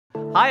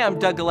Hi, I'm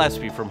Doug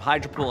Gillespie from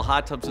Hydropool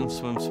Hot Tubs and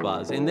Swim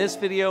Spas. In this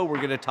video, we're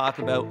going to talk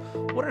about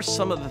what are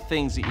some of the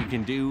things that you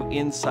can do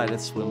inside a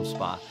swim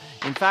spa.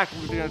 In fact,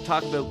 we're going to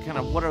talk about kind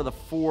of what are the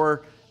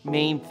four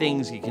main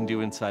things you can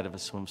do inside of a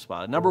swim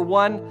spa. Number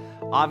one,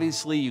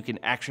 obviously you can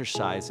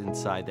exercise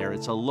inside there.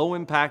 It's a low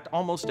impact,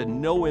 almost a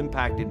no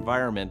impact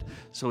environment.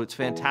 So it's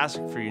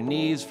fantastic for your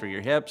knees, for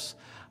your hips.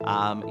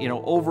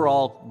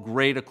 Overall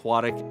great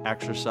aquatic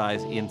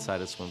exercise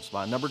inside a swim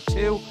spa. Number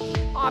two,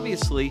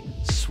 obviously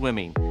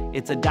swimming.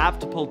 It's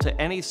adaptable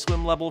to any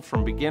swim level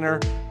from beginner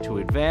to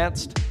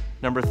advanced.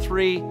 Number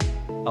three,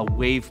 a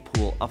wave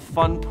pool, a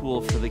fun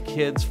pool for the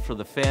kids, for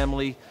the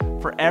family,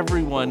 for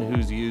everyone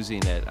who's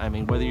using it. I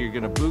mean, whether you're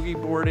gonna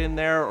boogie board in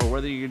there or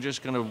whether you're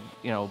just gonna,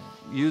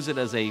 use it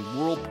as a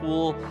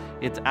whirlpool,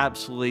 it's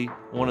absolutely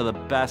one of the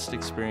best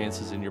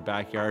experiences in your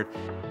backyard.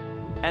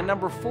 And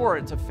number four,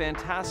 it's a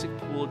fantastic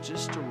pool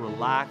just to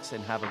relax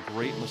and have a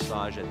great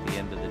massage at the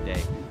end of the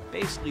day.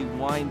 Basically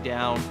wind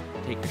down,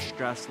 take your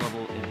stress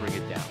level and bring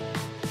it down.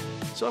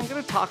 So I'm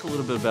going to talk a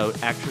little bit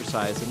about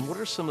exercise and what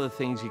are some of the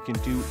things you can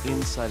do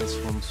inside a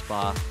swim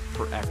spa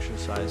for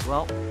exercise.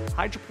 Well,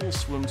 Hydropool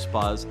Swim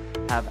Spas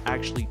have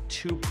actually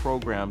two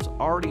programs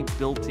already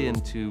built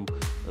into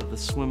the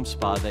swim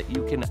spa that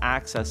you can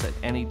access at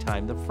any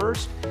time. The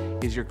first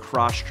is your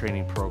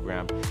cross-training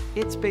program.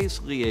 It's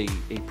basically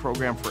a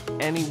program for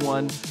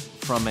anyone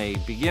from a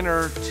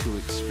beginner to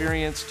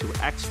experienced to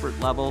expert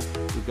level.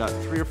 We've got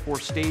 3 or 4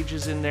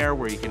 stages in there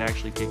where you can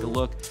actually take a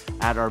look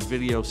at our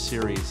video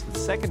series. The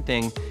second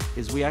thing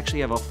is we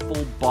actually have a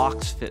full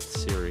box fit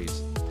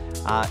series.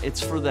 It's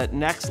for that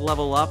next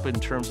level up in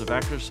terms of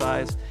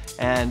exercise,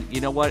 and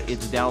you know what?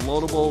 It's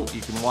downloadable.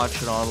 You can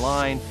watch it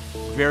online.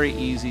 Very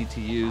easy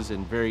to use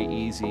and very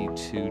easy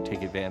to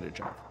take advantage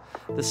of.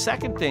 The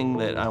second thing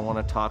that I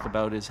want to talk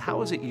about is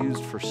how is it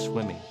used for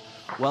swimming?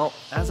 Well,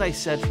 as I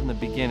said from the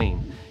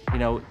beginning,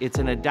 it's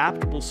an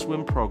adaptable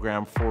swim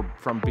program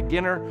from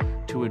beginner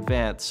to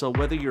advanced. So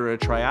whether you're a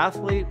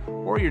triathlete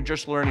or you're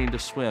just learning to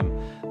swim,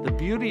 the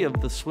beauty of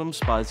the swim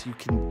spa is you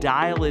can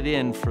dial it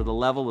in for the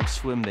level of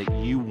swim that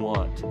you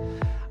want.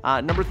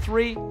 Number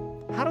three,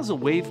 how does a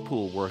wave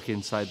pool work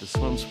inside the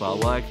swim spa?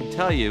 Well, I can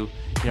tell you,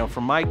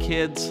 from my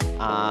kids,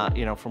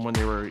 from when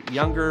they were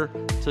younger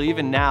till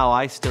even now,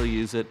 I still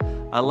use it.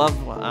 I love,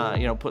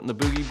 putting the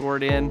boogie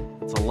board in.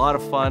 It's a lot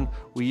of fun.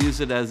 We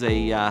use it as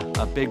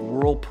a big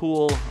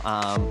whirlpool.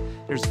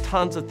 There's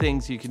tons of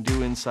things you can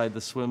do inside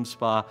the swim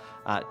spa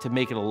to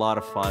make it a lot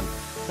of fun.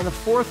 And the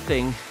fourth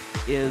thing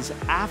is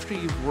after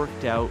you've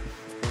worked out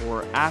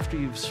or after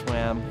you've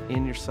swam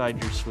inside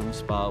your swim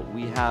spa,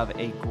 we have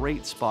a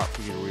great spot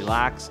for you to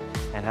relax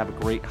and have a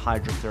great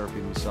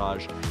hydrotherapy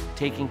massage,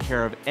 taking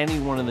care of any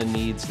one of the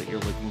needs that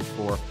you're looking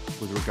for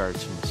with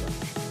regards to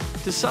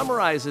massage. To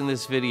summarize in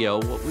this video,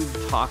 what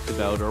we've talked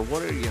about are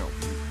what are,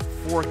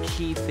 4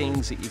 key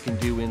things that you can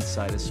do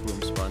inside a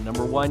swim spa.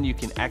 Number one, you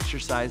can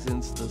exercise in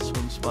the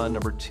swim spa.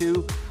 Number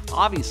two,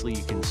 obviously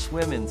you can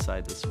swim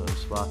inside the swim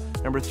spa.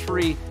 Number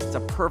three, it's a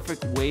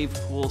perfect wave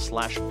pool /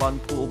 fun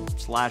pool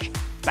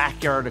 /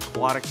 backyard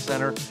aquatic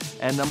center.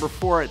 And number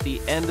four, at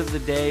the end of the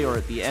day or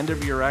at the end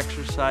of your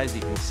exercise, you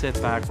can sit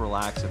back,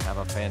 relax, and have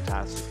a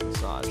fantastic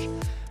massage.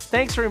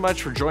 Thanks very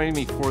much for joining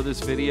me for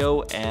this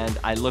video, and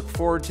I look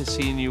forward to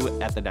seeing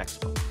you at the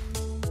next one.